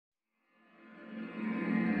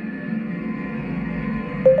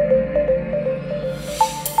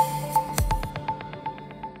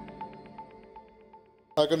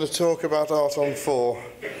are going to talk about Art on 4.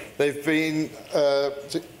 They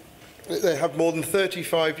have more than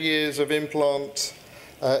 35 years of implant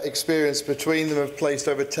experience between them, have placed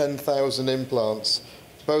over 10,000 implants.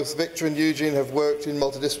 Both Victor and Eugene have worked in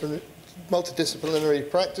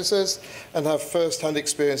multidisciplinary practices and have first-hand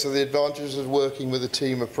experience of the advantages of working with a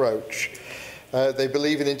team approach. They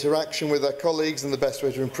believe in interaction with their colleagues, and the best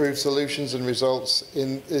way to improve solutions and results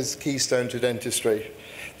is keystone to dentistry.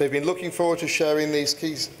 They've been looking forward to sharing these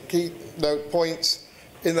keynote points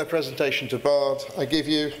in their presentation to BARD. I give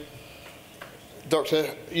you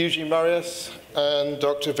Dr. Eugene Marais and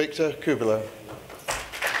Dr. Victor Cubillo.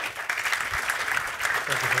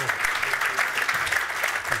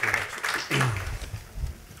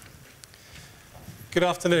 Good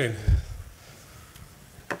afternoon.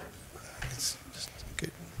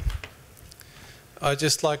 I'd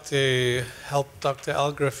just like to help Dr.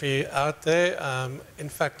 Algrafi out there. In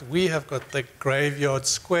fact, we have got the graveyard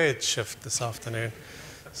squared shift this afternoon.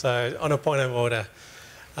 So, on a point of order.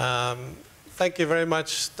 Thank you very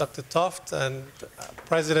much, Dr. Toft and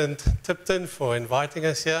President Tipton, for inviting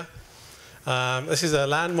us here. This is a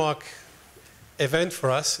landmark event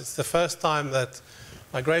for us. It's the first time that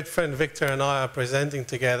my great friend Victor and I are presenting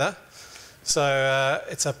together. So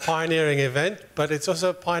it's a pioneering event, but it's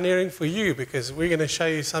also pioneering for you, because we're going to show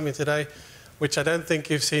you something today which I don't think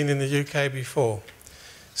you've seen in the UK before.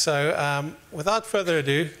 So without further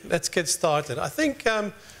ado, let's get started. I think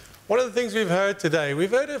one of the things we've heard today, we've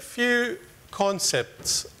heard a few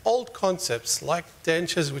concepts, old concepts like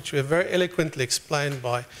dentures, which were very eloquently explained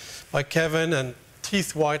by Kevin, and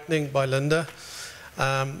teeth whitening by Linda.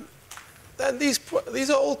 And these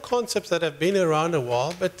are all concepts that have been around a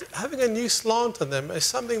while, but having a new slant on them is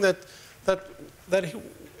something that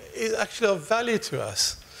is actually of value to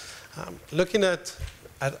us. Looking at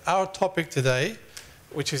our topic today,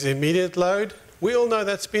 which is immediate load, we all know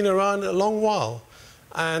that's been around a long while.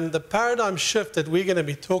 And the paradigm shift that we're going to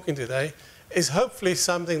be talking today is hopefully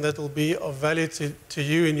something that will be of value to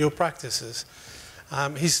you in your practices.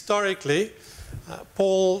 Historically,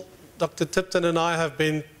 Paul, Dr. Tipton and I have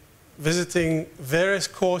been visiting various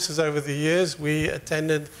courses over the years. We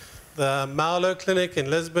attended the Marlow Clinic in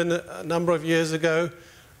Lisbon a number of years ago,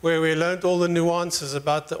 where we learned all the nuances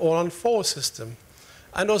about the all-on-4 system,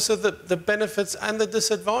 and also the benefits and the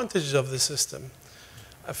disadvantages of the system.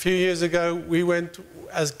 A few years ago, we went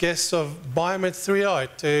as guests of Biomed 3i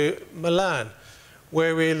to Milan,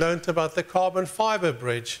 where we learned about the carbon fiber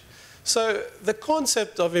bridge. So the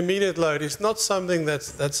concept of immediate load is not something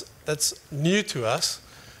that's new to us.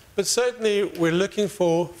 But certainly, we're looking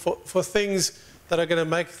for things that are going to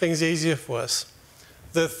make things easier for us.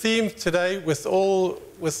 The theme today, with all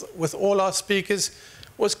our speakers,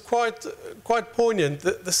 was quite poignant.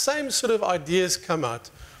 The same sort of ideas come out.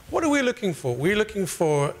 What are we looking for? We're looking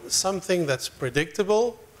for something that's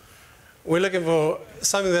predictable. We're looking for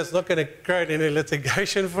something that's not going to create any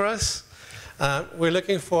litigation for us. We're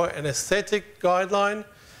looking for an aesthetic guideline,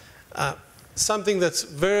 something that's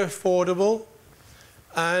very affordable.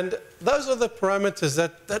 And those are the parameters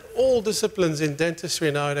that all disciplines in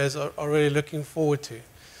dentistry nowadays are really looking forward to.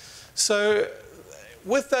 So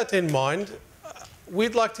with that in mind,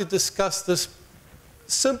 we'd like to discuss this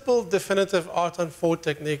simple, definitive Art on 4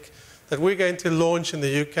 technique that we're going to launch in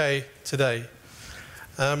the UK today.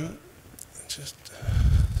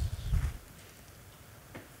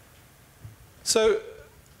 So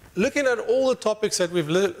looking at all the topics that we've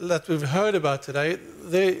heard about today,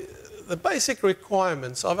 the basic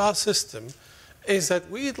requirements of our system is that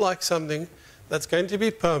we'd like something that's going to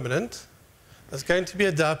be permanent, that's going to be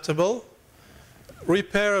adaptable,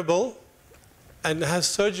 repairable, and has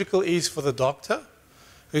surgical ease for the doctor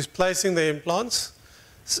who's placing the implants.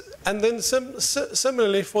 And then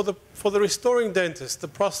similarly for the restoring dentist, the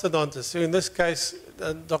prosthodontist, who in this case,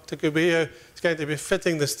 Dr. Cubillo is going to be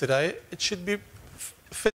fitting this today, it should be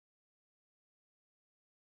fit.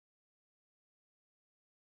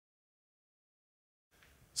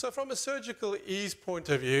 So from a surgical ease point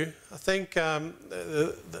of view, I think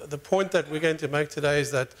the point that we're going to make today is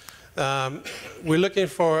that we're looking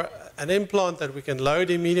for an implant that we can load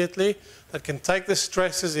immediately, that can take the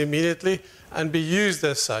stresses immediately and be used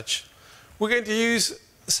as such. We're going to use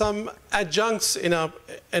some adjuncts in our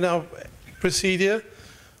procedure,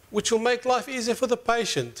 which will make life easier for the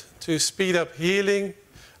patient to speed up healing,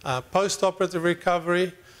 post-operative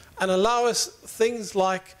recovery, and allow us things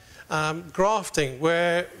like grafting,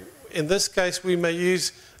 where in this case we may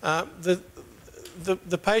use the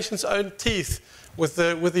patient's own teeth with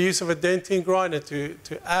the use of a dentine grinder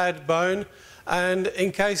to add bone, and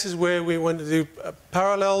in cases where we want to do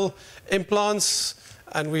parallel implants,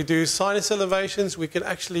 and we do sinus elevations, we can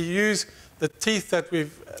actually use the teeth that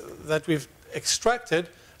we've extracted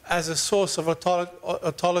as a source of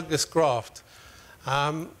autologous graft.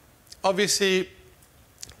 Obviously,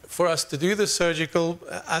 for us to do the surgical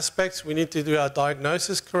aspects, we need to do our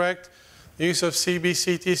diagnosis correct, the use of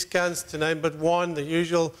CBCT scans, to name but one, the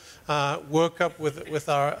usual workup with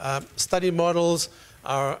our study models,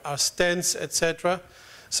 our stents, etc.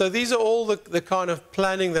 So these are all the kind of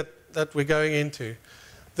planning that we're going into.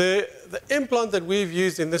 The implant that we've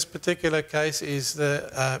used in this particular case is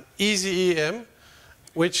the EasyEM,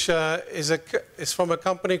 which is from a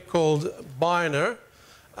company called BARD.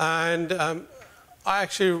 And I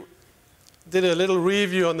actually did a little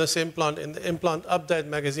review on this implant in the Implant Update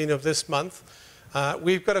magazine of this month.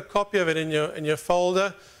 We've got a copy of it in your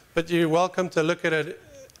folder, but you're welcome to look at it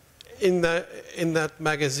in that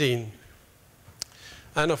magazine.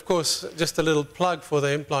 And of course, just a little plug for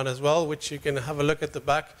the implant as well, which you can have a look at the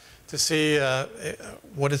back to see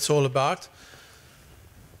what it's all about.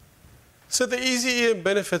 So the EasyEM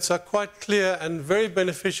benefits are quite clear and very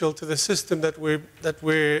beneficial to the system that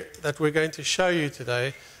we're going to show you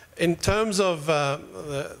today. In terms of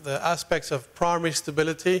the aspects of primary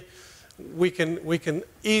stability, we can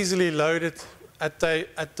easily load it at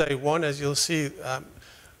day one, as you'll see.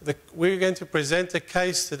 We're going to present a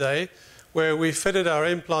case today where we fitted our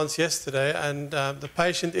implants yesterday, and the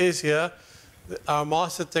patient is here. Our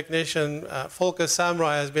master technician, Volker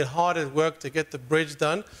Samurai, has been hard at work to get the bridge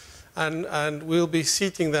done, and we'll be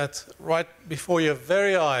seating that right before your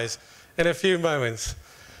very eyes in a few moments.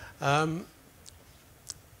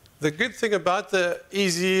 The good thing about the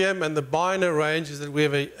EasyEM and the BARD range is that we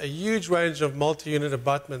have a huge range of multi-unit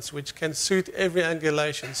abutments which can suit every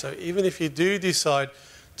angulation. So even if you do decide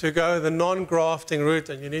to go the non-grafting route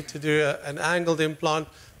and you need to do an angled implant,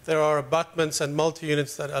 there are abutments and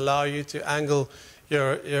multi-units that allow you to angle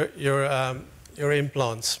your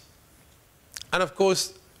implants. And of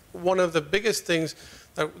course, one of the biggest things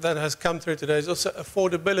that has come through today is also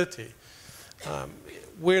affordability.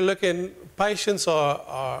 We're looking, patients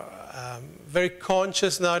are very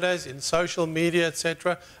conscious nowadays in social media,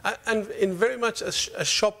 etc., and in very much a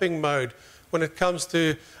shopping mode when it comes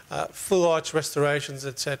to full arch restorations,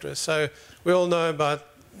 etc. So we all know about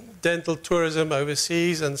dental tourism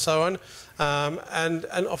overseas and so on. And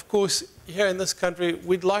of course, here in this country,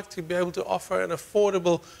 we'd like to be able to offer an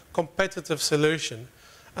affordable, competitive solution.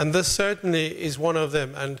 And this certainly is one of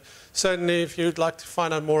them. And certainly, if you'd like to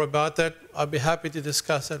find out more about that, I'd be happy to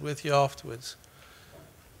discuss that with you afterwards.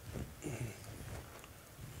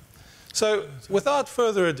 So, without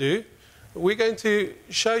further ado, we're going to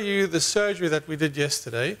show you the surgery that we did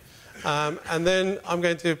yesterday. And then I'm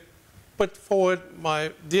going to put forward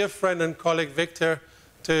my dear friend and colleague, Victor,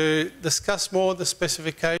 to discuss more the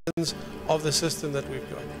specifications of the system that we've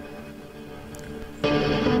got.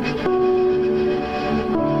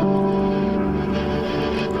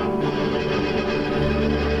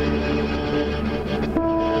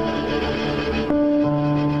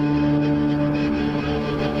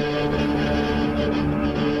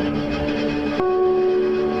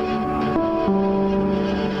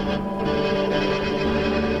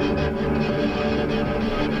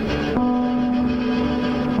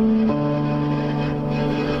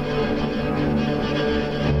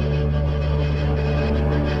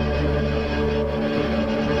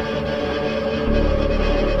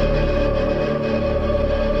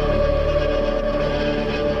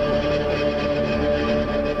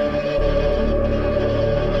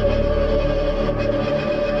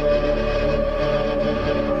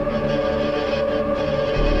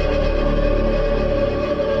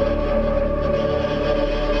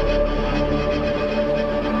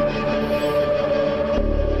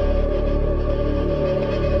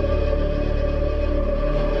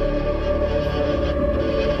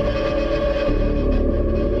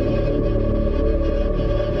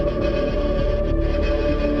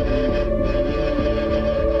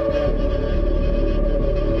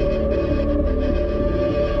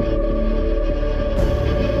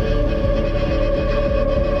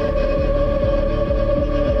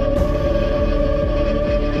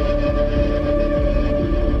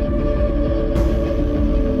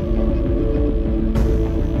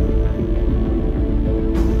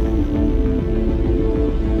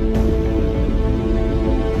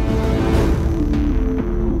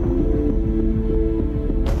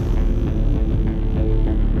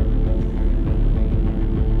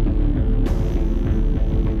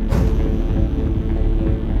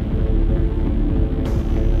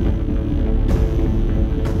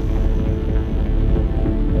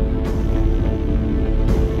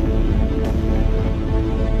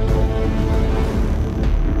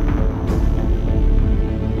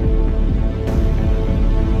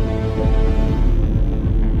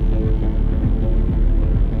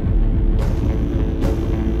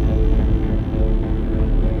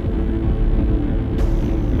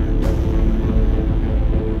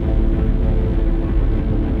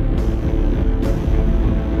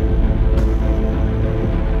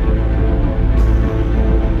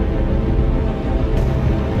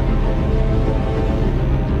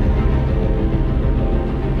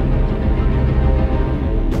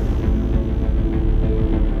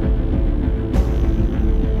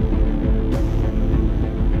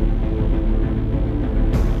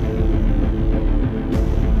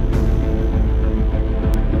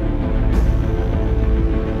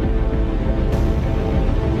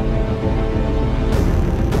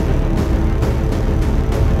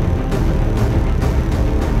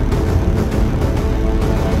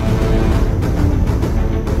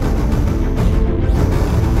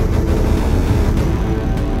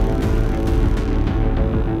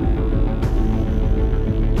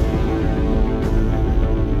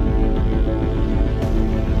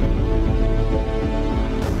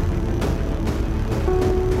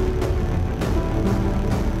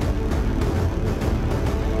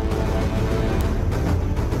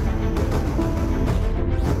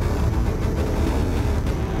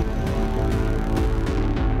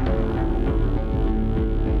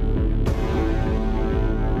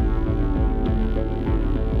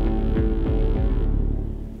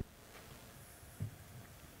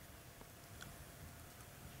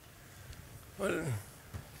 Well,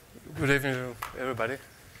 good evening to everybody.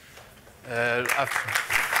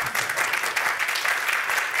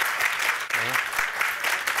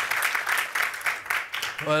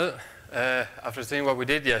 After seeing what we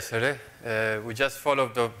did yesterday, we just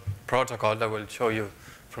followed the protocol that we'll show you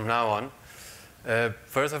from now on.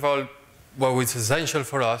 First of all, what is essential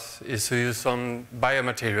for us is to use some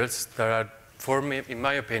biomaterials that are, for me, in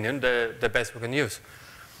my opinion, the best we can use.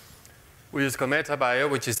 We use Cometa Bio,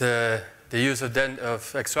 which is the use of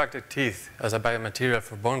extracted teeth as a biomaterial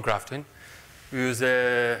for bone grafting. We use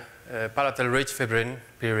palatal-rich fibrin,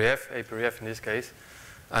 PREF, APREF in this case,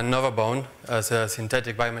 and NovaBone as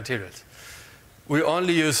synthetic biomaterials. We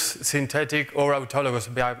only use synthetic or autologous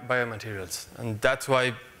biomaterials, and that's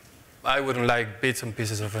why I wouldn't like bits and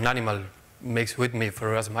pieces of an animal mixed with me for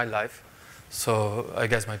the rest of my life. So I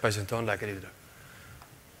guess my patients don't like it either.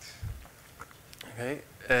 Okay.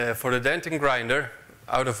 For the dentin grinder,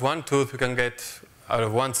 out of one tooth we can get out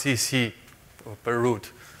of 1 cc per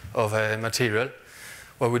root of a material.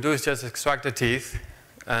 What we do is just extract the teeth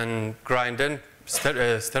and grind them,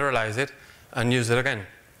 sterilize it, and use it again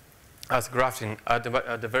as grafting at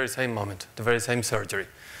the very same moment, the very same surgery.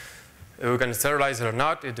 If we can sterilize it or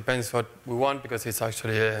not, it depends what we want, because it's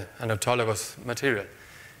actually an autologous material.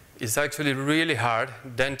 It's actually really hard.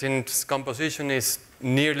 Dentin's composition is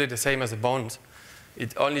nearly the same as the bones.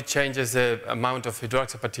 It only changes the amount of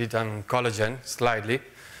hydroxyapatite and collagen slightly.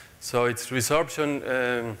 So its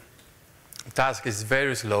resorption task is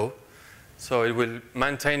very slow. So it will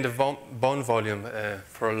maintain the bone volume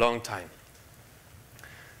for a long time.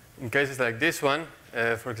 In cases like this one,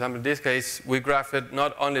 for example, in this case, we grafted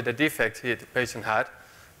not only the defects the patient had,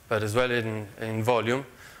 but as well in volume.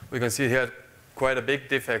 We can see here quite a big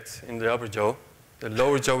defect in the upper jaw. The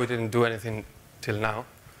lower jaw, we didn't do anything till now.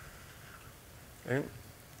 Okay.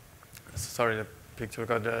 Sorry, the picture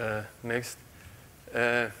got mixed.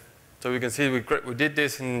 So we can see we did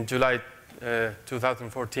this in July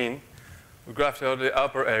 2014. We grafted all the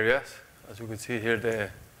upper areas, as you can see here,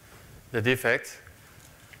 the defects.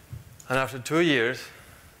 And after 2 years,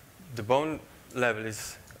 the bone level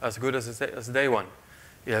is as good as day one.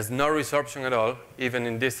 It has no resorption at all, even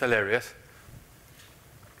in distal areas.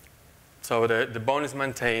 So the bone is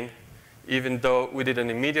maintained, even though we did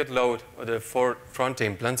an immediate load of the 4 front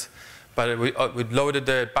implants, but we loaded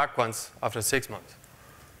the back ones after 6 months,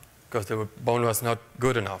 because the bone was not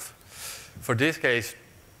good enough. For this case,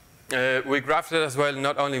 we grafted as well,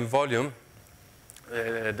 not only in volume,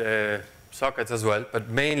 the sockets as well, but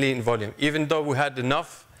mainly in volume. Even though we had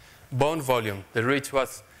enough bone volume, the reach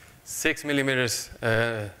was 6 millimeters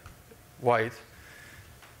wide.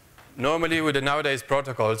 Normally, with the nowadays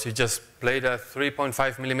protocols, you just plate a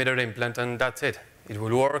 3.5 millimeter implant and that's it. It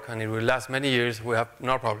will work and it will last many years. We have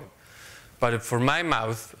no problem. But for my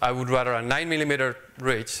mouth, I would rather a 9 millimeter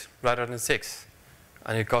reach rather than 6.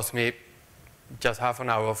 And it cost me just half an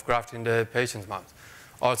hour of grafting the patient's mouth.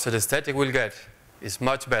 Also, the aesthetic we'll get is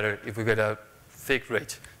much better if we get a thick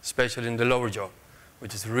ridge, especially in the lower jaw,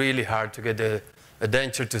 which is really hard to get a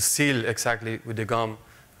denture to seal exactly with the gum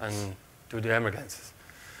and do the emergencies.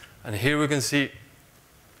 And here we can see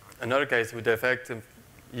another case with the effect of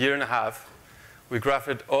a year and a half. We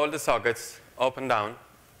grafted all the sockets up and down.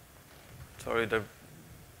 Sorry, they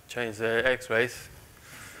changed the x-rays.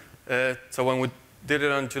 So when we did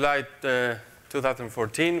it on July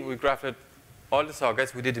 2014, we grafted all the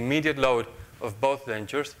sockets. We did immediate load of both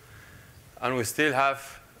dentures. And we still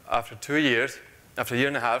have, after 2 years, after a year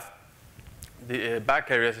and a half, the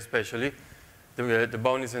back areas especially, the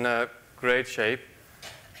bone is in a great shape.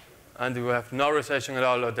 And we have no recession at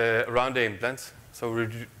all around the implants. So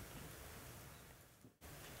okay.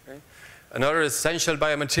 Another essential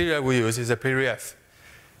biomaterial we use is a PREF.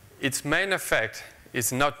 Its main effect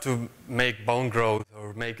is not to make bone growth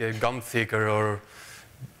or make a gum thicker or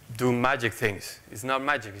do magic things. It's not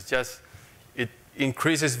magic. It's just it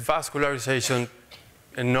increases vascularization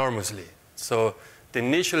enormously. So the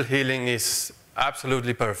initial healing is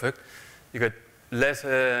absolutely perfect. You get less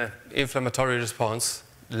inflammatory response,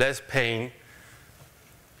 less pain.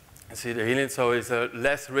 You see the healing, so it's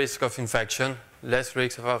less risk of infection, less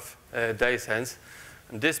risk of descent.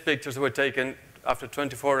 And these pictures were taken after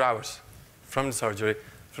 24 hours from the surgery,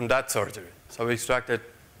 from that surgery. So we extracted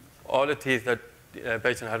all the teeth that the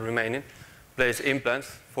patient had remaining, placed implants,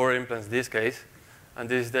 4 implants in this case, and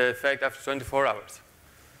this is the effect after 24 hours.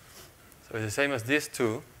 So it's the same as these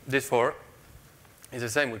 4. It's the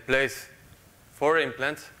same. We place 4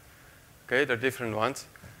 implants. Okay, they're different ones.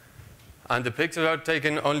 And the pictures are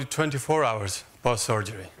taken only 24 hours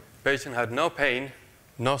post-surgery. Patient had no pain,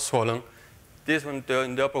 no swollen. This one,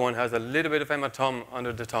 the upper one, has a little bit of hematoma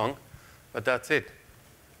under the tongue, but that's it.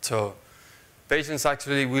 So patients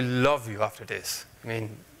actually will love you after this. I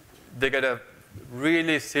mean, they get a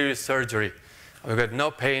really serious surgery. We get no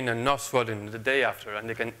pain and no swelling the day after, and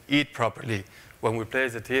they can eat properly when we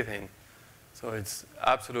place the teeth in. So it's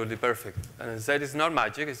absolutely perfect. And as I said, it's not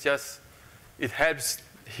magic, it's just, it helps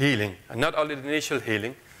healing. And not only the initial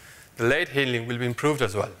healing, the late healing will be improved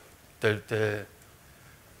as well. The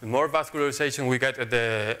more vascularization we get at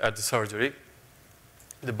the surgery,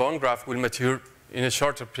 the bone graft will mature in a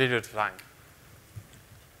shorter period of time.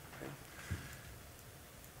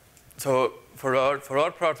 So for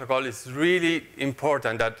our protocol, it's really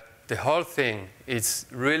important that the whole thing is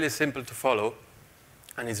really simple to follow,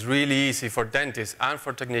 and it's really easy for dentists and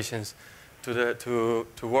for technicians to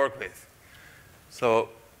work with. So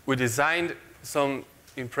we designed some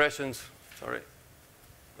impressions, sorry,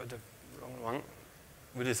 got the wrong one.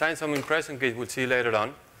 We designed some impression kits we'll see later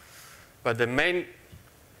on, but the main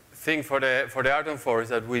thing for the Arton 4 is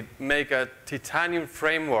that we make a titanium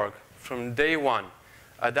framework from day one,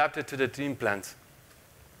 adapted to the implants,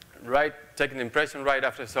 right, taking the impression right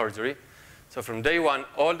after surgery. So from day one,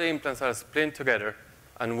 all the implants are split together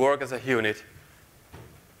and work as a unit,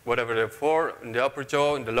 whatever they're for, in the upper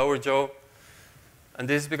jaw, in the lower jaw. And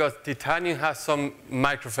this is because titanium has some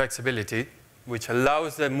microflexibility, which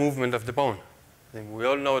allows the movement of the bone. I think we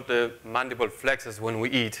all know the mandible flexes when we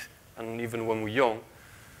eat, and even when we're young.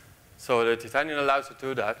 So the titanium allows you to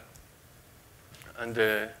do that. And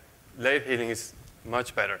the late healing is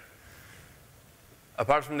much better.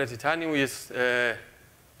 Apart from the titanium, we use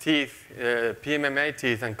teeth, PMMA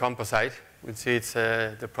teeth and composite. We'll see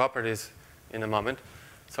the properties in a moment.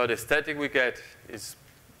 So the aesthetic we get is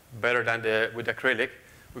better than with acrylic.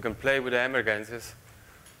 We can play with the emergencies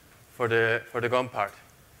for the gum part.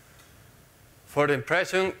 For the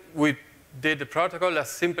impression, we did the protocol as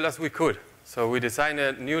simple as we could. So we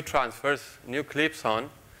designed new transfers, new clips on,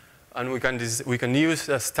 and we can use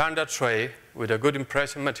a standard tray with a good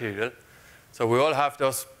impression material. So we all have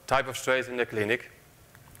those type of trays in the clinic.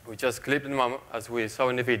 We just clip them on, as we saw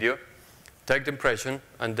in the video, take the impression,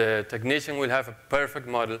 and the technician will have a perfect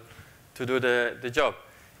model to do the job.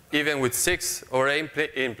 Even with 6 or 8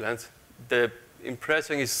 implants, the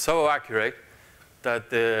impression is so accurate that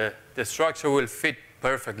the structure will fit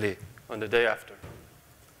perfectly on the day after.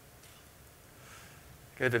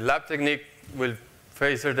 Okay, the lab technique will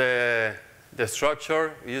phaser the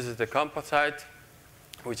structure, uses the composite,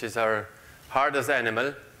 which is our hardest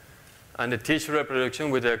enamel, and the tissue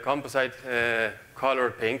reproduction with the composite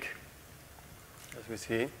color pink, as we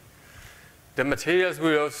see. The materials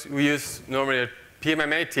we use normally are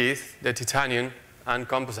PMMA teeth, the titanium, and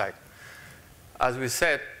composite. As we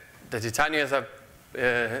said, the titanium has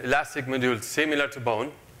an elastic module similar to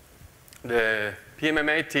bone. The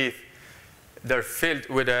PMMA teeth, they're filled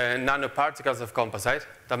with nanoparticles of composite.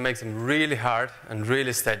 That makes them really hard and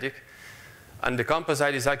really aesthetic. And the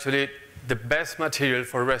composite is actually the best material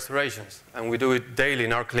for restorations, and we do it daily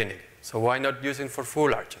in our clinic. So why not use it for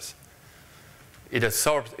full arches? It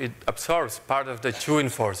absorbs part of the chewing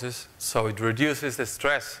forces, so it reduces the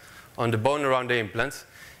stress on the bone around the implants.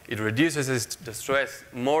 It reduces the stress,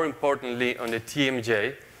 more importantly, on the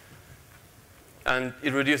TMJ, and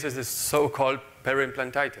it reduces the so-called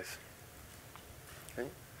peri-implantitis. Okay?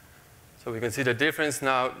 So we can see the difference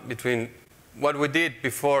now between what we did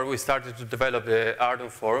before we started to develop the Arton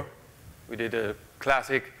 4. We did a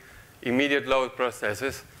classic immediate load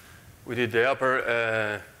protheses. We did the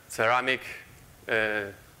upper ceramic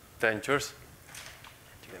dentures.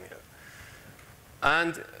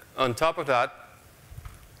 And on top of that,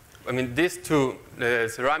 I mean, these two, the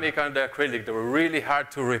ceramic and the acrylic, they were really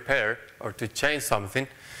hard to repair or to change something.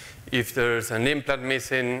 If there's an implant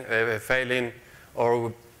missing, failing,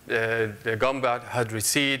 or the gum had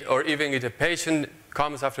receded, or even if the patient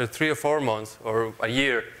comes after 3 or 4 months or a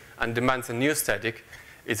year and demands a new aesthetic,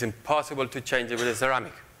 it's impossible to change it with a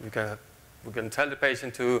ceramic. We can tell the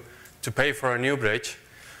patient to pay for a new bridge,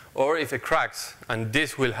 or if it cracks, and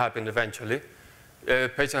this will happen eventually,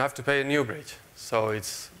 the patient has to pay a new bridge. So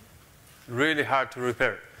it's really hard to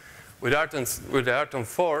repair. With the Arton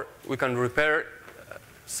 4, we can repair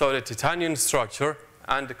the titanium structure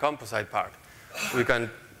and the composite part. We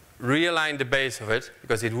can realign the base of it,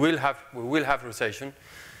 because we will have recession.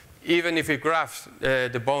 Even if we graft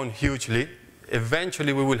the bone hugely,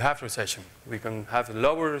 eventually we will have recession. We can have a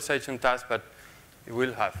lower recession task, but it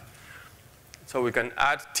will have. So we can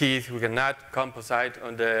add teeth, we can add composite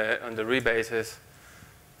on the rebases.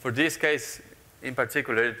 For this case in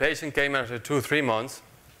particular, the patient came after 2 or 3 months.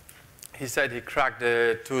 He said he cracked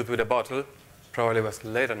the tooth with a bottle, probably was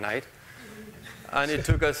late at night, and it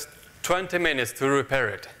took us 20 minutes to repair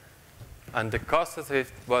it. And the cost of it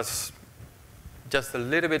was just a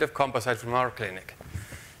little bit of composite from our clinic.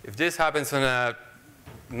 If this happens on a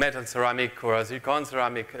metal ceramic or a zircon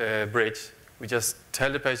ceramic bridge, we just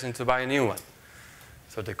tell the patient to buy a new one.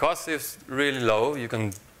 So the cost is really low. You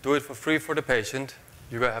can do it for free for the patient.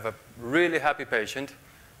 You will have a really happy patient.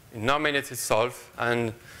 In no minutes it's solved.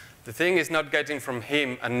 And the thing is not getting from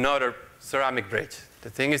him another ceramic bridge. The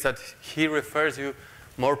thing is that he refers you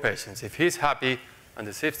more patients. If he's happy and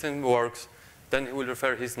the system works, then he will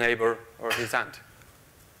refer his neighbor or his aunt.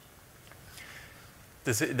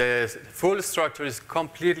 The full structure is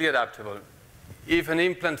completely adaptable. If an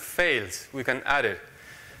implant fails, we can add it.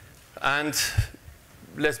 And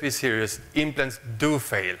let's be serious, implants do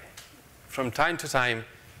fail. From time to time,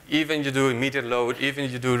 even you do immediate load, even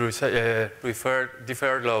you do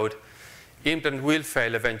deferred load, implant will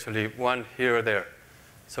fail eventually, one here or there.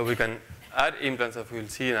 So we can add implants that we'll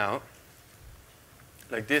see now.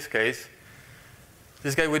 Like this case.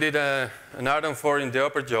 This guy, we did an Ardon4 in the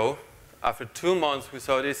upper jaw. After 2 months, we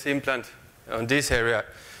saw this implant on this area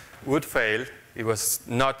would fail. It was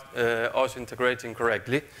not osseointegrating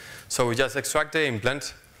correctly. So we just extract the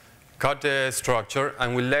implant, cut the structure,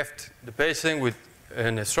 and we left the patient with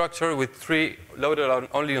a structure with loaded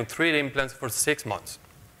only on 3 implants for 6 months.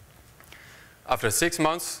 After 6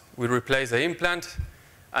 months, we replaced the implant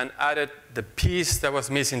and added the piece that was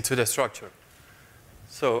missing to the structure.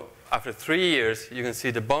 So after 3 years, you can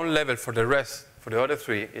see the bone level for the rest, for the other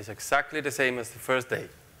 3, is exactly the same as the first day.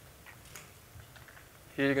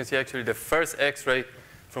 Here you can see actually the first X-ray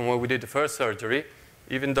from when we did the first surgery.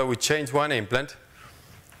 Even though we changed 1 implant,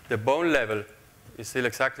 the bone level is still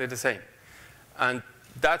exactly the same. And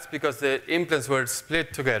that's because the implants were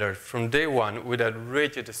split together from day 1 with a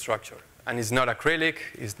rigid structure. And it's not acrylic,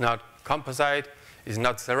 it's not composite, it's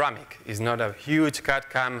not ceramic, it's not a huge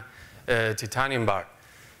CAD-CAM titanium bar.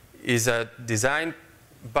 It's a designed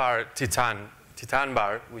bar, titan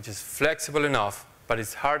bar, which is flexible enough, but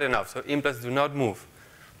it's hard enough, so implants do not move.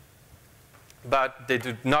 But they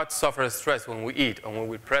do not suffer stress when we eat or when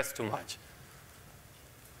we press too much.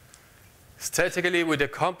 Aesthetically, with the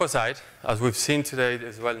composite, as we've seen today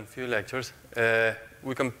as well in a few lectures,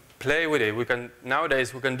 we can play with it.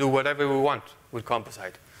 Nowadays, we can do whatever we want with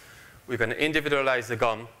composite. We can individualize the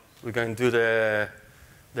gum. We can do the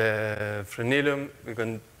frenulum. We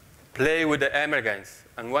can play with the emergence.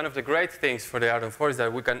 And one of the great things for the Ardon4 is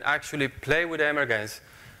that we can actually play with the emergence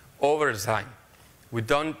over time.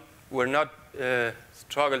 We're not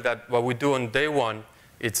struggled that what we do on day 1,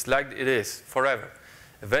 it's like it is forever.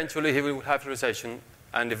 Eventually, he will have recession,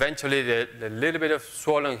 and eventually the little bit of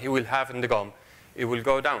swelling he will have in the gum, it will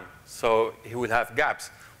go down. So he will have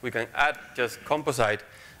gaps. We can add just composite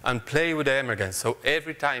and play with the emergence. So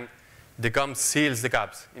every time the gum seals the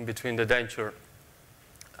gaps in between the denture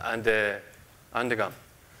and the gum.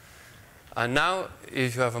 And now,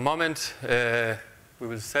 if you have a moment, we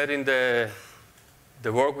will set in the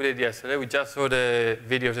work we did yesterday. We just saw the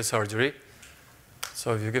video of the surgery.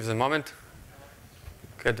 So if you give us a moment,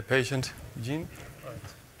 get the patient, Eugene. Right.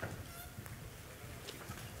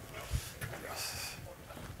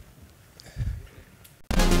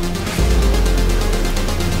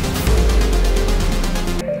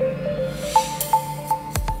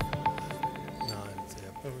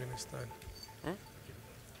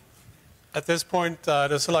 At this point,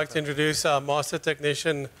 I'd also like to introduce our master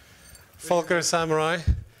technician, Volker Marais,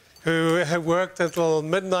 who had worked until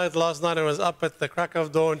midnight last night and was up at the crack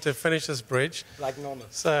of dawn to finish this bridge. Like normal.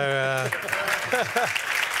 So,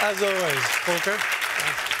 as always, Volker.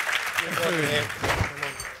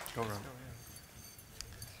 Go around.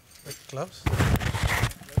 With gloves.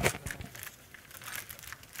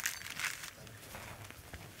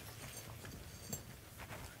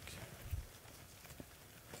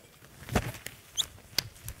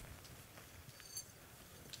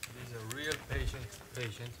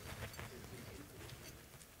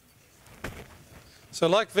 So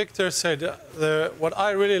like Victor said, what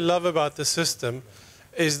I really love about the system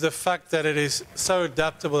is the fact that it is so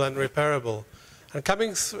adaptable and repairable. And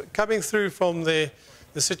coming through from the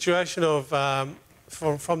situation of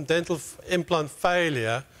from dental implant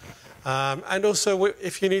failure, and also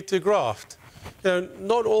if you need to graft,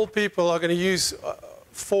 not all people are going to use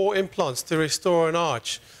 4 implants to restore an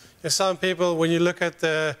arch. Some people, when you look at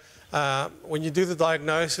when you do the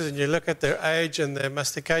diagnosis and you look at their age and their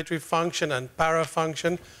masticatory function and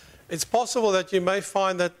parafunction, it's possible that you may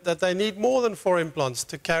find that they need more than 4 implants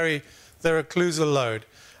to carry their occlusal load.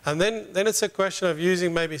 And then it's a question of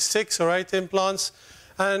using maybe 6 or 8 implants,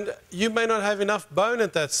 and you may not have enough bone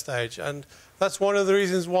at that stage. And that's one of the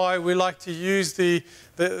reasons why we like to use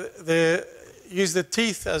use the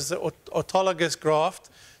teeth as the autologous graft.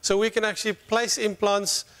 So we can actually place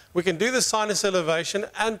implants, we can do the sinus elevation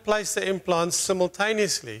and place the implants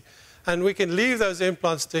simultaneously. And we can leave those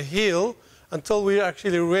implants to heal until we're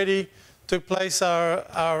actually ready to place to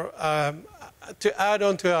add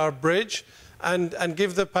onto our bridge and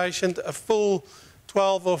give the patient a full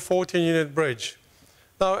 12 or 14 unit bridge.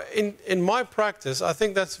 Now, in my practice, I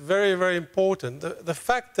think that's very, very important. The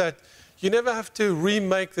fact that you never have to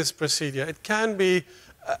remake this procedure. It can be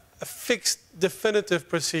a fixed, definitive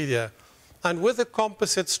procedure. And with the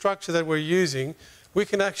composite structure that we're using, we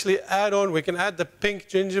can actually add on, we can add the pink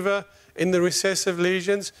gingiva in the recessive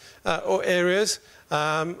lesions or areas.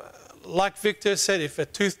 Like Victor said, if a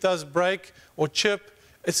tooth does break or chip,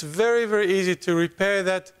 it's very, very easy to repair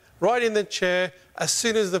that right in the chair as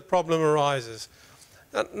soon as the problem arises.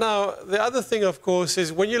 Now, the other thing, of course,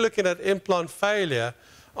 is when you're looking at implant failure,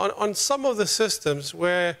 on some of the systems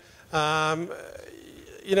where,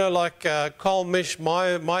 you know, like Carl Misch,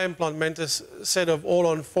 my implant mentor, said of all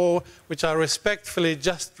on 4, which I respectfully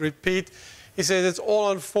just repeat, he says it's all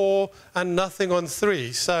on 4 and nothing on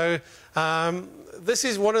 3. So this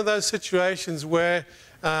is one of those situations where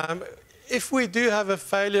if we do have a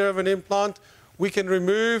failure of an implant, we can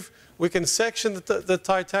remove, we can section the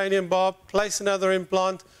titanium bar, place another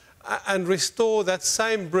implant, and restore that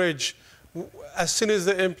same bridge as soon as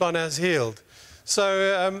the implant has healed.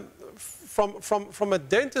 So from a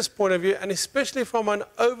dentist point of view, and especially from an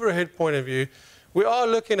overhead point of view, we are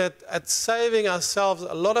looking at saving ourselves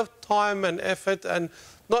a lot of time and effort and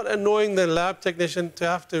not annoying the lab technician to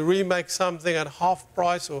have to remake something at half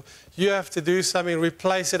price, or you have to do something,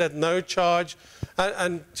 replace it at no charge,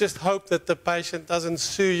 and just hope that the patient doesn't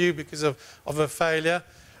sue you because of a failure.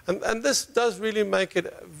 And this does really make it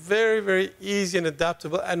a very, very easy and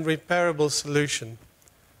adaptable and repairable solution.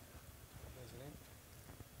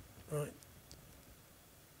 Right.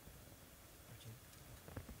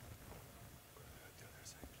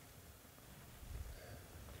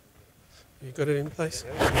 You got it in place?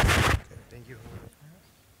 Okay. Thank you.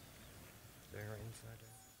 They're inside there.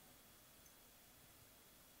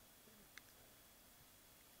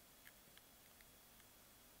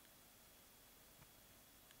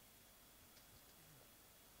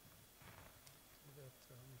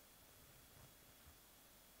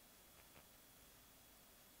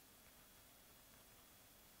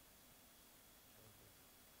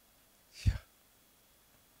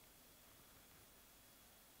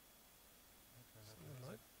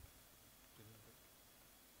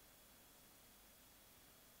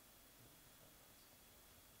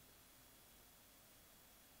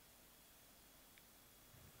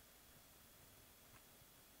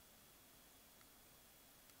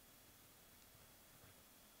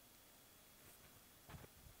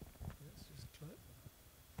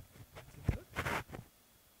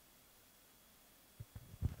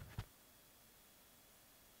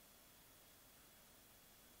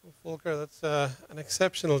 Volker, that's an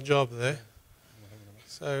exceptional job there.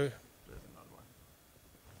 So,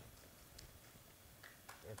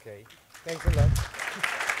 Okay. Thanks a lot.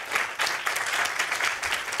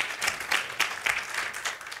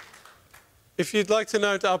 if you'd like to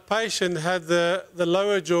note, our patient had the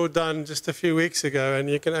lower jaw done just a few weeks ago, and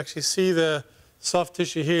you can actually see the soft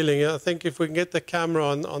tissue healing. I think if we can get the camera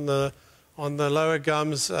on the lower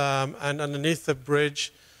gums and underneath the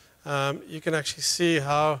bridge, you can actually see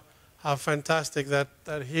how fantastic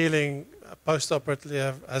that healing post-operatively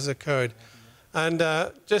has occurred. And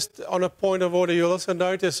just on a point of order, you'll also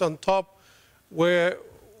notice on top where,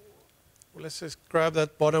 let's just grab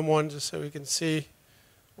that bottom one just so we can see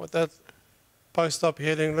what that post-op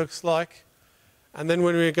healing looks like. And then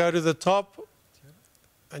when we go to the top,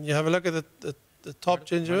 and you have a look at the top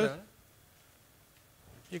gingiva,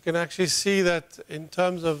 you can actually see that in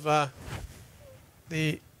terms of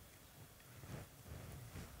the...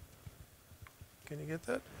 Can you get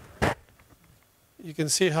that? You can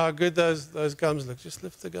see how good those gums look. Just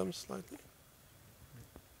lift the gums slightly.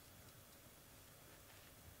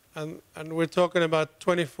 And we're talking about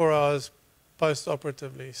 24 hours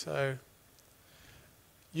post-operatively. So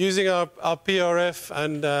using our PRF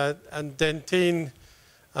and dentine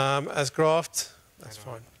as graft, that's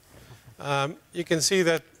fine. You can see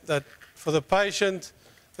that for the patient,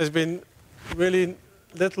 there's been really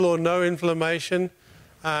little or no inflammation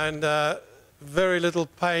and very little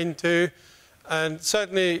pain too. And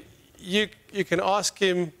certainly, you can ask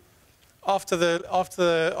him after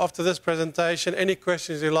this presentation any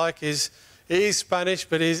questions you like. He is Spanish,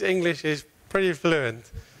 but his English is pretty fluent.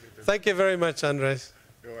 Thank you very much, Andres.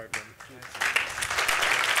 You're welcome.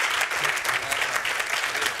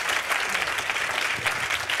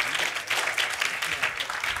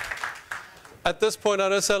 At this point,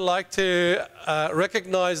 I'd also like to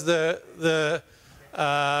recognize the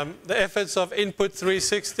efforts of Input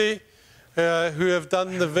 360, who have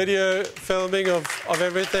done the video filming of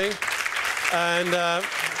everything. And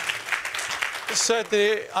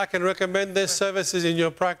certainly, I can recommend their services in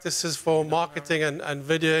your practices for marketing and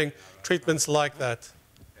videoing treatments like that.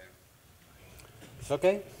 It's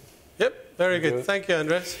okay? Yep, very good. Thank you,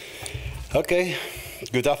 Andres. Okay,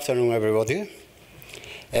 good afternoon, everybody.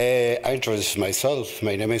 I introduce myself.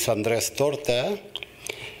 My name is Andres Torta.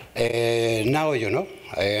 Now you know,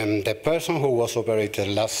 I am the person who was operated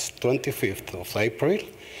last 25th of April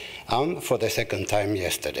and for the second time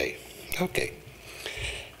yesterday. Okay.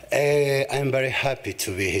 I'm very happy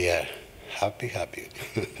to be here. Happy.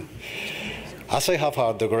 As I have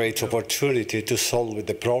had the great opportunity to solve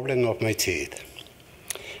the problem of my teeth.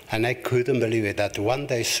 And I couldn't believe it that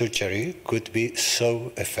one-day surgery could be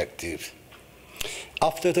so effective.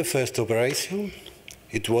 After the first operation,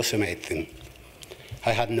 it was amazing.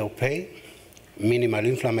 I had no pain, minimal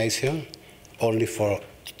inflammation, only for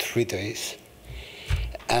 3 days.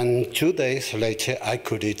 And 2 days later, I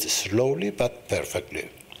could eat slowly but perfectly.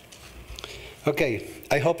 Okay,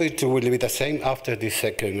 I hope it will be the same after the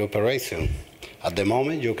second operation. At the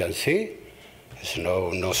moment, you can see, there's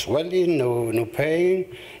no swelling, no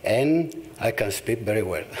pain, and I can speak very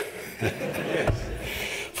well.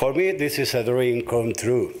 For me, this is a dream come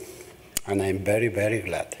true, and I'm very, very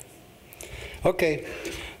glad. Okay,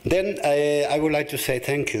 then I would like to say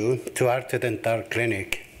thank you to Arte Dental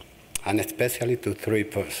Clinic, and especially to 3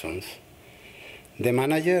 persons. The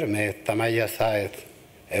manager, Ms. Tamaya Saez,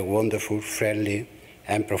 a wonderful, friendly,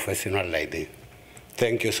 and professional lady.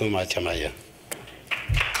 Thank you so much, Amaya.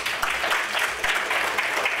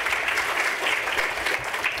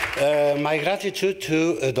 My gratitude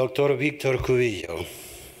to Dr. Victor Cubillo,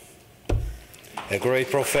 a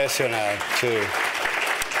great professional too,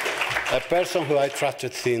 a person who I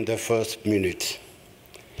trusted in the first minute.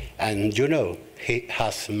 And you know, he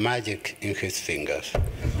has magic in his fingers.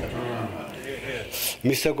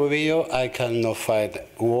 Mr. Cubillo, I cannot find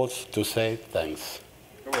words to say thanks.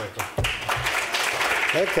 You're welcome.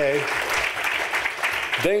 Okay.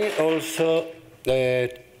 Then also,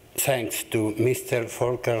 thanks to Mr.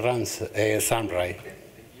 Volker Marais,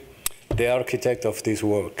 the architect of this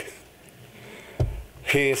work.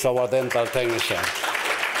 He is our dental technician.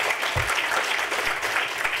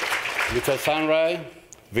 Mr. Marais,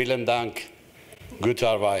 vielen Dank, gute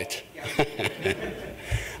Arbeit.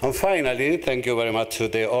 And finally, thank you very much to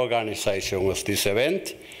the organization of this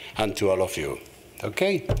event and to all of you.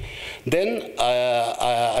 Okay? Then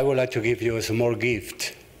I would like to give you a small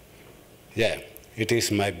gift. Yeah, it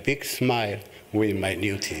is my big smile with my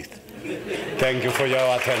new teeth. Thank you for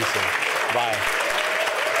your attention. Bye.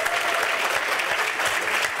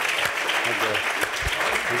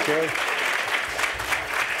 Thank you.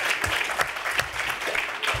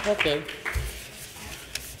 Okay.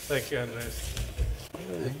 Thank you, Andres.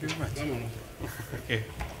 Thank you very much. Okay.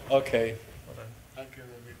 Okay. Thank you,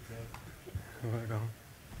 You're welcome.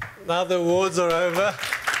 Now the awards are over.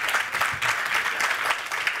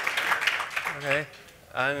 Okay,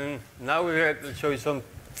 and now we're going to show you some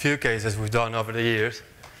few cases we've done over the years.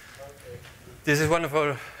 This is one of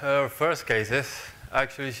our first cases.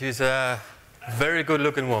 Actually, she's a very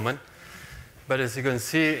good-looking woman, but as you can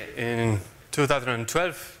see, in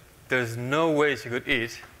 2012, there's no way she could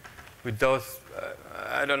eat with those.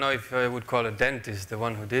 I don't know if I would call a dentist the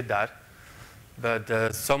one who did that,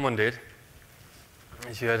 but someone did.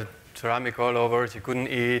 She had ceramic all over. She couldn't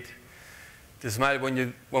eat. The smile,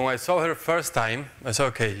 when I saw her first time, I said,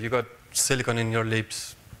 okay, you got silicone in your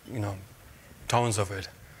lips, you know, tons of it.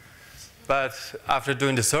 But after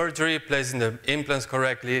doing the surgery, placing the implants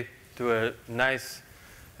correctly, to a nice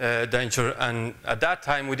denture, and at that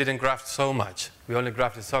time we didn't graft so much. We only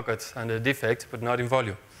grafted sockets and the defects, but not in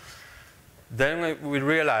volume. Then we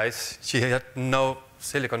realized she had no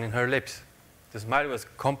silicone in her lips. The smile was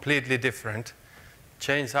completely different,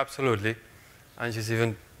 changed absolutely, and she's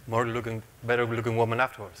even better looking woman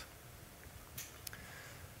afterwards.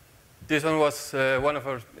 This one was one of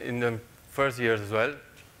her in the first years as well.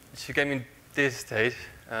 She came in this stage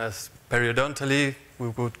as periodontally. We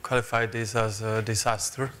would qualify this as a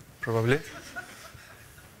disaster, probably.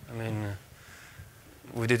 I mean,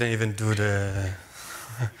 we didn't even do the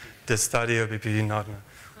study of BPD, not.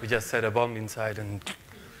 We just set a bomb inside and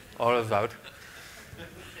all of that.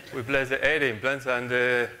 We placed the 8 implants, and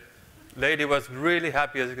the lady was really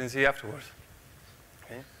happy, as you can see afterwards.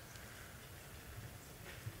 Okay.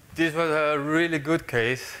 This was a really good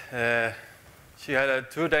case. She had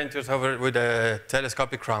 2 dentures over with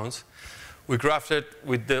telescopic crowns. We grafted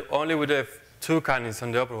only with the 2 canines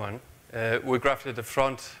on the upper one. We grafted the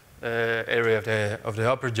front area of the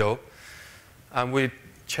upper jaw, and we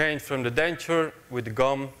changed from the denture with the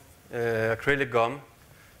gum, acrylic gum,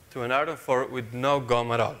 to an Arden-4 with no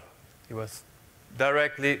gum at all. It was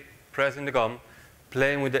directly pressing the gum,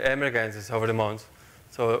 playing with the emergencies over the months.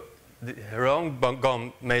 So her own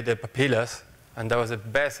gum made the papillas, and that was the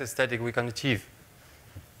best aesthetic we can achieve.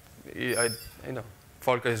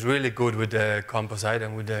 Volker is really good with the composite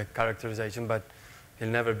and with the characterization, but he'll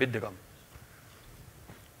never beat the gum.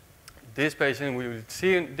 This patient, we will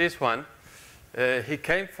see in this one, he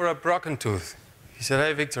came for a broken tooth. He said,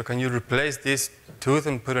 "Hey, Victor, can you replace this tooth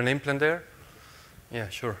and put an implant there?" Yeah,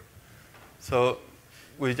 sure. So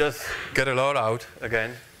we just get it all out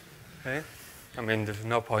again. Okay? I mean, there's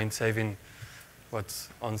no point saving what's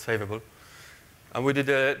unsavable. And we did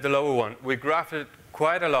the lower one. We grafted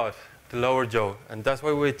quite a lot, the lower jaw, and that's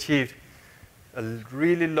why we achieved a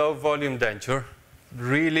really low volume denture,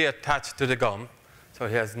 really attached to the gum, so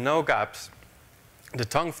he has no gaps. The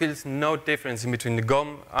tongue feels no difference in between the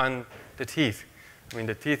gum and the teeth. I mean,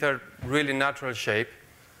 the teeth are really natural shape,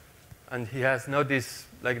 and he has no this,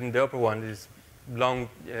 like in the upper one, this long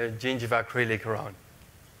gingiva acrylic around.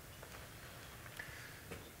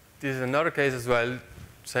 This is another case as well,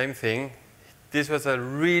 same thing. This was a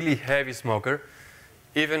really heavy smoker.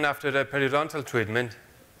 Even after the periodontal treatment,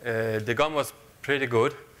 the gum was pretty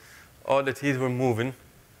good. All the teeth were moving,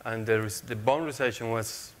 and the bone recession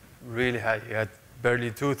was really high. He had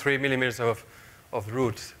barely 2-3 millimeters of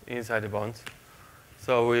roots inside the bones.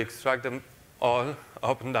 So we extract them all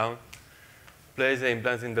up and down, place the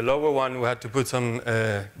implants. In the lower one, we had to put some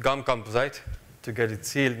gum composite to get it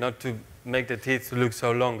sealed, not to make the teeth look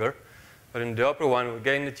so longer. But in the upper one, we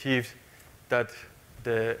again achieved that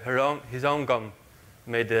his own gum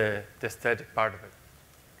made the aesthetic part of it.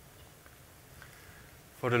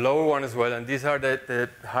 For the lower one as well, and these are the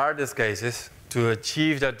hardest cases, to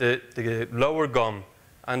achieve that the lower gum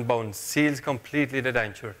and bone seals completely the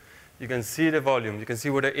denture. You can see the volume, you can see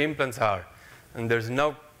where the implants are, and there's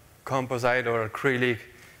no composite or acrylic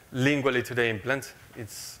lingually to the implants.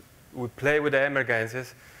 We play with the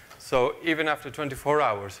emergencies, so even after 24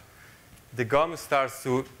 hours, the gum starts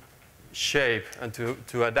to shape and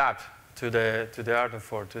to adapt to the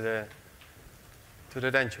Arden-4, to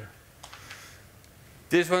the denture.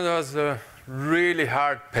 This one was a really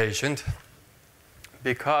hard patient,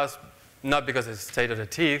 not because of the state of the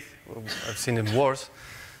teeth, I've seen it worse,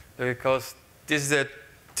 because this is a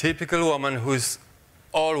typical woman who's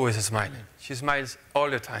always smiling. She smiles all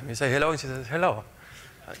the time. You say hello, and she says hello,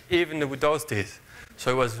 even with those teeth.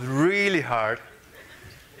 So it was really hard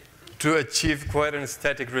to achieve quite an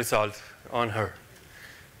aesthetic result on her.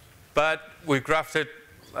 But we grafted,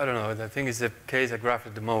 I don't know, I think it's the case I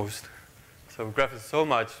grafted the most. So we grafted so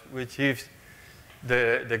much, we achieved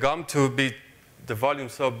the gum to be the volume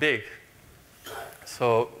so big.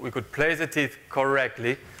 So we could place the teeth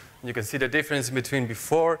correctly. You can see the difference between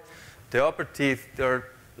before. The upper teeth, they're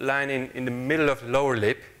lining in the middle of the lower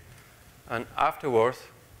lip. And afterwards,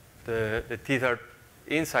 the teeth are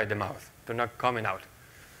inside the mouth. They're not coming out.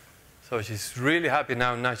 So she's really happy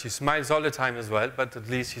now. Now she smiles all the time as well, but at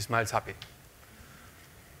least she smiles happy.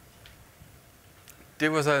 This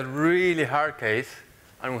was a really hard case,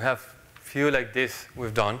 and we have few like this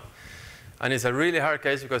we've done. And it's a really hard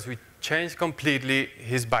case because we changed completely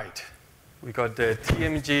his bite. We got the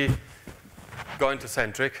TMG going to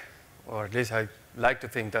centric, or at least I like to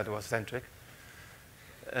think that it was centric.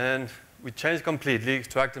 And we changed completely,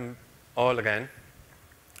 extract them all again.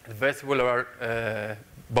 The vestibular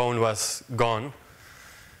bone was gone.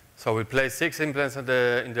 So we placed 6 implants in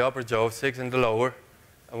the upper jaw, 6 in the lower,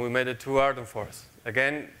 and we made it 2 Arden-4s.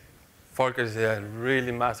 Again, Volker is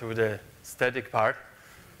really master with the aesthetic part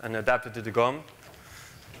and adapted to the gum.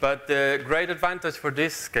 But the great advantage for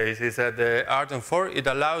this case is that the Arden-4, it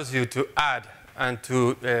allows you to add and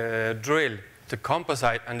to drill the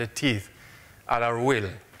composite and the teeth at our will.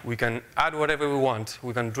 We can add whatever we want.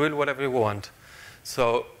 We can drill whatever we want.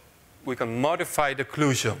 So we can modify the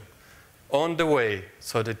occlusion on the way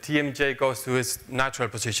so the TMJ goes to its natural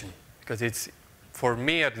position. Because it's, for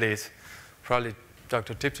me at least, probably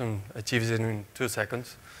Dr. Tipton achieves it in 2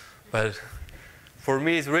 seconds. But for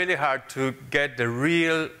me, it's really hard to get the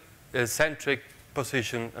real centric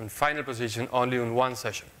position and final position only in 1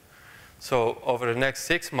 session. So over the next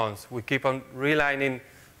 6 months, we keep on realigning,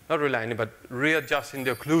 not realigning, but readjusting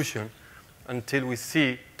the occlusion until we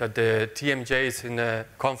see that the TMJ is in a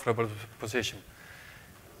comfortable position.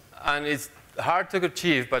 And it's hard to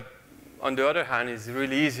achieve, but on the other hand, it's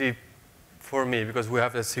really easy for me because we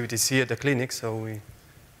have the CVTC at the clinic, so we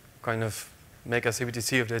kind of make a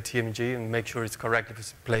CBTC of the TMG and make sure it's correctly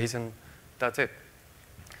placed, and that's it.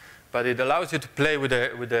 But it allows you to play with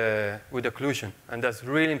the occlusion, and that's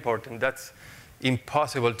really important. That's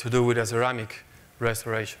impossible to do with a ceramic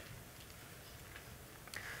restoration.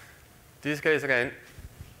 This case again,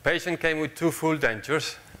 patient came with 2 full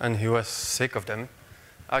dentures, and he was sick of them.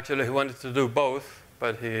 Actually, he wanted to do both,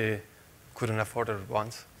 but he couldn't afford it at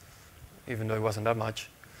once, even though it wasn't that much.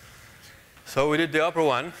 So we did the upper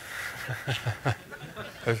one.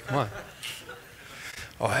 Come on.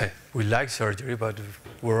 Oh, hey, we like surgery, but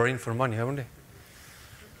we're in for money, haven't we?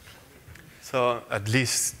 So at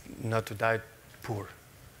least not to die poor.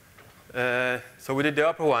 So we did the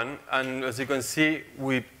upper one, and as you can see,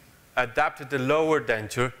 we adapted the lower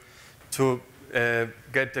denture to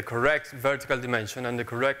get the correct vertical dimension and the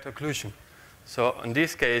correct occlusion. So in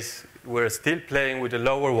this case, we're still playing with the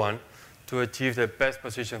lower one to achieve the best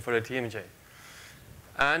position for the TMJ.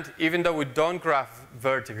 And even though we don't graft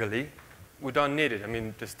vertically, we don't need it. I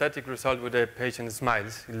mean, the static result with the patient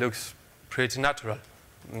smiles, it looks pretty natural.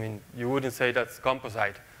 I mean, you wouldn't say that's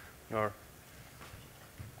composite, nor.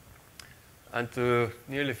 And to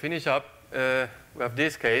nearly finish up, we have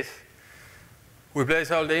this case. We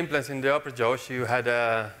placed all the implants in the upper jaw. You had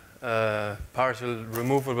a partial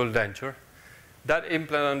removable denture. That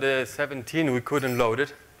implant on the 17, we couldn't load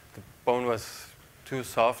it. The bone was too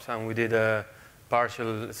soft, and we did a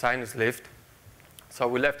partial sinus lift. So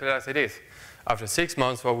we left it as it is. After 6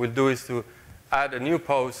 months, what we'll do is to add a new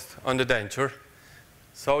post on the denture,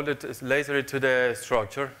 solder it, laser it to the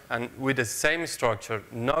structure, and with the same structure,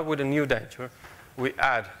 not with a new denture, we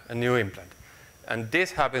add a new implant. And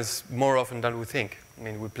this happens more often than we think. I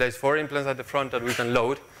mean, we place 4 implants at the front that we can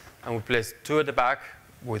load, and we place 2 at the back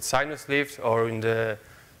with sinus lifts or in the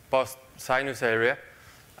post-sinus area,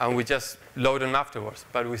 and we just load them afterwards.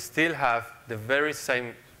 But we still have the very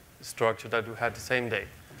same structure that we had the same day.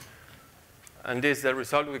 And this is the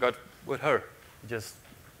result we got with her. Just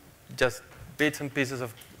bits and pieces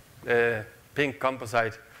of pink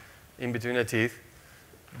composite in between the teeth.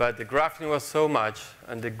 But the grafting was so much,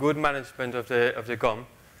 and the good management of the gum,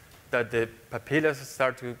 that the papillas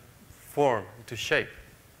start to form, to shape.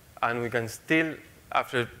 And we can still,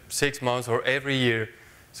 after 6 months or every year,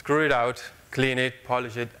 screw it out, clean it,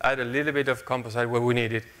 polish it, add a little bit of composite where we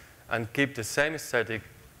need it, and keep the same aesthetic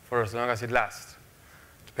for as long as it lasts.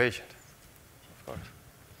 The patient, of course.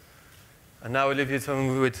 And now I leave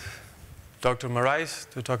you with Dr. Marais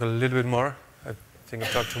to talk a little bit more. I think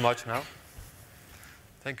I've talked too much now.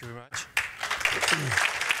 Thank you very much.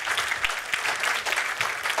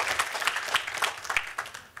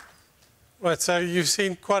 Right, so you've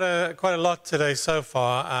seen quite a lot today so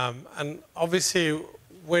far, and obviously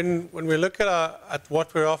when we look at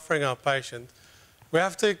what we're offering our patient, we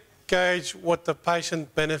have to gauge what the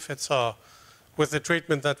patient benefits are with the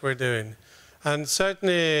treatment that we're doing. And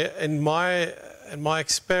certainly in my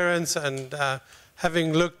experience and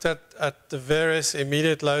having looked at the various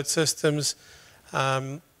immediate load systems,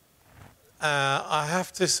 I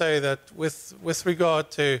have to say that with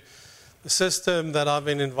regard to the system that I've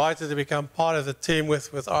been invited to become part of the team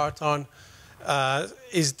with Arton,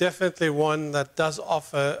 is definitely one that does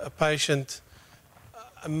offer a patient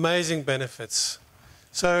amazing benefits.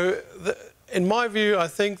 So in my view, I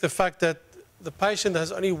think the fact that the patient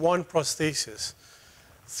has only one prosthesis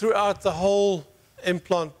throughout the whole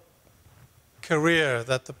implant career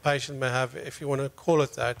that the patient may have, if you want to call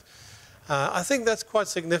it that, I think that's quite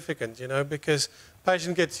significant, you know, because the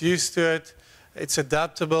patient gets used to it, it's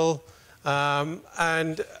adaptable, and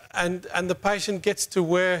the patient gets to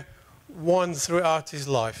wear one throughout his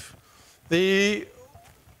life. The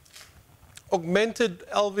augmented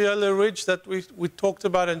alveolar ridge that we talked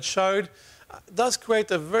about and showed does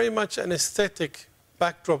create a very much an aesthetic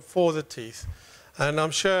backdrop for the teeth. And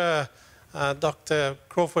I'm sure Dr.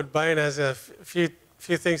 Crawford Bain has a few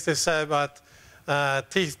things to say about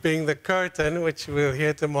teeth being the curtain, which we'll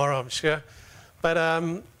hear tomorrow, I'm sure. But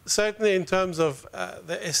certainly in terms of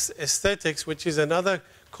the aesthetics, which is another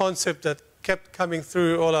concept that kept coming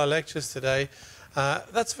through all our lectures today,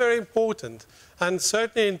 that's very important. And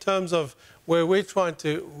certainly in terms of where we're trying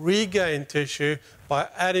to regain tissue by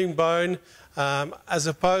adding bone, as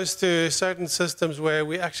opposed to certain systems where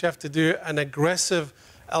we actually have to do an aggressive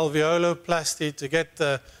alveoloplasty to get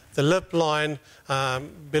the lip line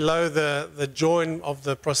below the joint of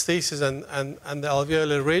the prosthesis and the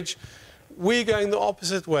alveolar ridge. We're going the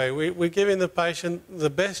opposite way. We're giving the patient the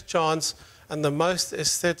best chance and the most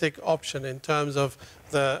aesthetic option in terms of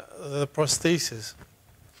the prosthesis.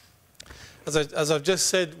 As I've just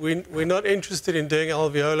said, we're not interested in doing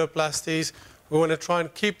alveoloplasties. We want to try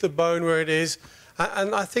and keep the bone where it is.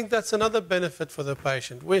 And I think that's another benefit for the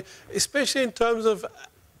patient, especially in terms of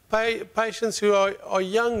patients who are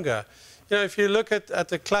younger. You know, if you look at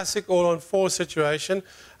the classic all-on-4 situation,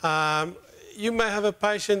 you may have a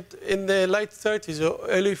patient in their late 30s or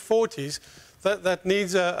early 40s that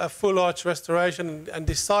needs a full arch restoration and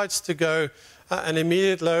decides to go an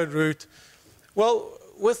immediate load route. Well,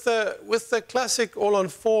 with the classic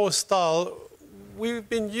all-on-4 style, we've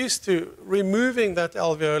been used to removing that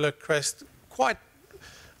alveolar crest quite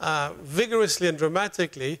vigorously and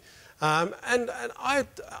dramatically. And I,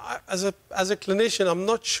 as a clinician, I'm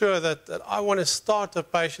not sure that I want to start a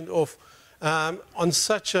patient off on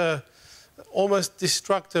such a almost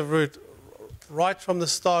destructive route right from the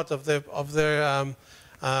start of their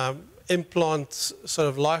implant sort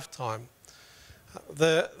of lifetime.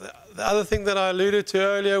 The other thing that I alluded to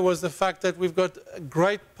earlier was the fact that we've got a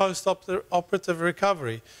great post-operative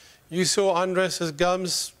recovery. You saw Andres's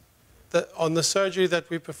gums on the surgery that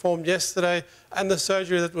we performed yesterday and the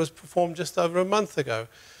surgery that was performed just over a month ago.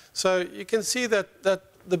 So you can see that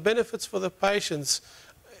the benefits for the patients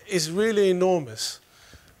is really enormous.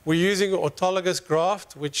 We're using autologous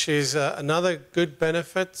graft, which is another good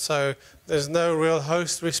benefit, so there's no real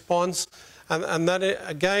host response, and that,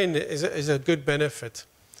 again, is a good benefit.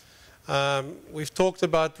 We've talked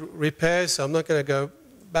about repairs, so I'm not going to go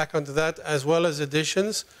back onto that, as well as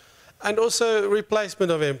additions, and also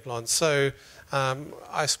replacement of implants. So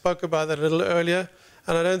I spoke about that a little earlier,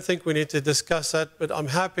 and I don't think we need to discuss that, but I'm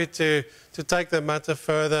happy to take the matter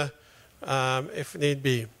further if need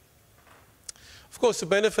be. Of course, the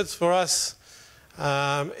benefits for us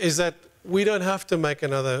is that we don't have to make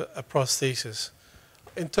another prosthesis.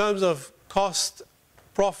 In terms of cost,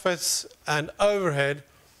 profits, and overhead,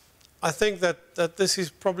 I think that this is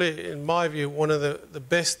probably, in my view, one of the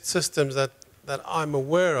best systems that I'm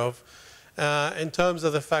aware of in terms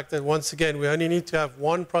of the fact that, once again, we only need to have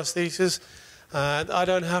one prosthesis. I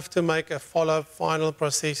don't have to make a follow-up final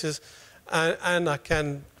prosthesis, and I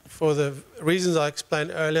can, for the reasons I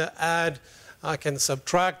explained earlier, add, I can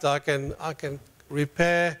subtract, I can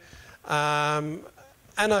repair, and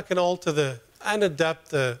I can alter and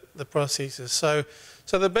adapt the prosthesis.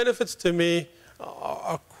 So the benefits to me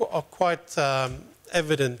are quite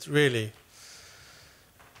evident, really.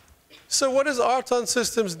 So what does Arton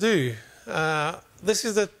Systems do? This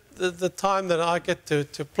is the time that I get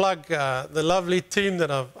to plug the lovely team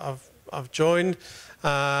that I've joined,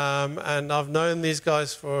 and I've known these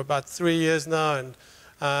guys for about 3 years now, and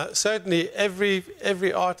certainly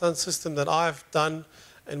every Arton system that I've done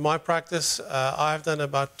in my practice, I've done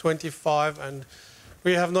about 25, and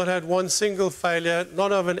we have not had one single failure,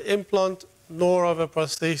 not of an implant nor of a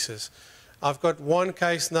prosthesis. I've got one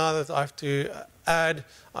case now that I have to add.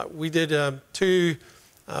 We did 2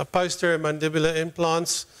 posterior mandibular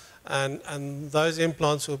implants, and those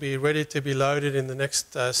implants will be ready to be loaded in the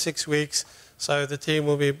next 6 weeks. So the team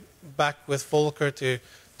will be back with Volker to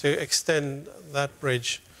extend that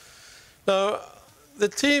bridge. Now, the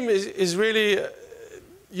team is really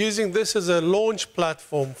using this as a launch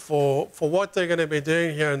platform for what they're going to be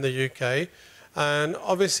doing here in the UK. And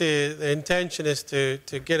obviously, the intention is to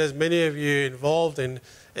get as many of you involved in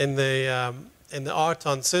the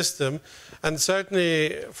Arton system. And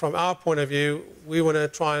certainly, from our point of view, we want to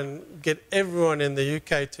try and get everyone in the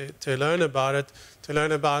UK to learn about it, to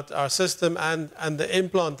learn about our system and the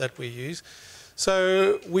implant that we use.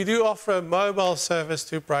 So we do offer a mobile service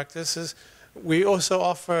to practices. We also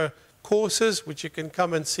offer courses, which you can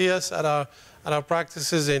come and see us at our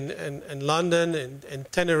practices in London, in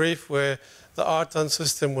Tenerife, where the Arton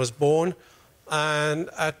system was born, and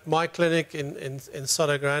at my clinic in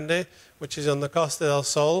Soda Grande, which is on the Costa del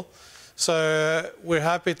Sol. So we're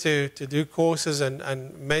happy to do courses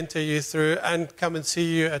and mentor you through, and come and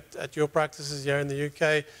see you at your practices here in the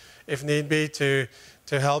UK, if need be, to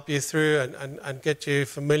help you through and get you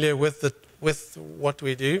familiar with what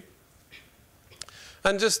we do.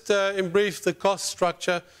 And just in brief, the cost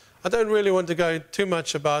structure, I don't really want to go too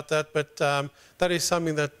much about that, but that is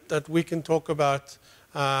something that we can talk about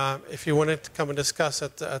if you wanted to come and discuss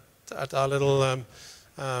at our little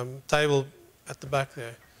table at the back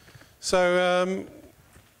there. So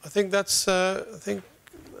I think that's, I think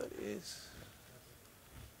that is,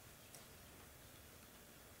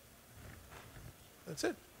 that's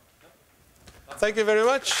it. Thank you very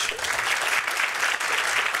much.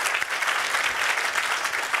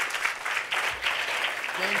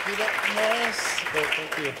 Thank you, Dr. Marais.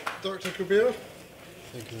 Thank you. Dr. Cubillo?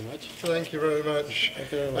 Thank you very much. Thank you very much.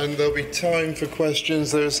 Thank you very much. And there'll be time for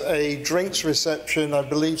questions. There's a drinks reception, I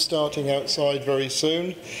believe, starting outside very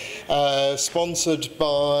soon, sponsored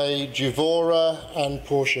by Givora and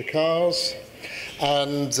Porsche Cars.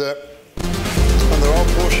 and there are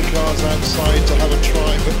Porsche cars outside to have a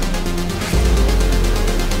try, but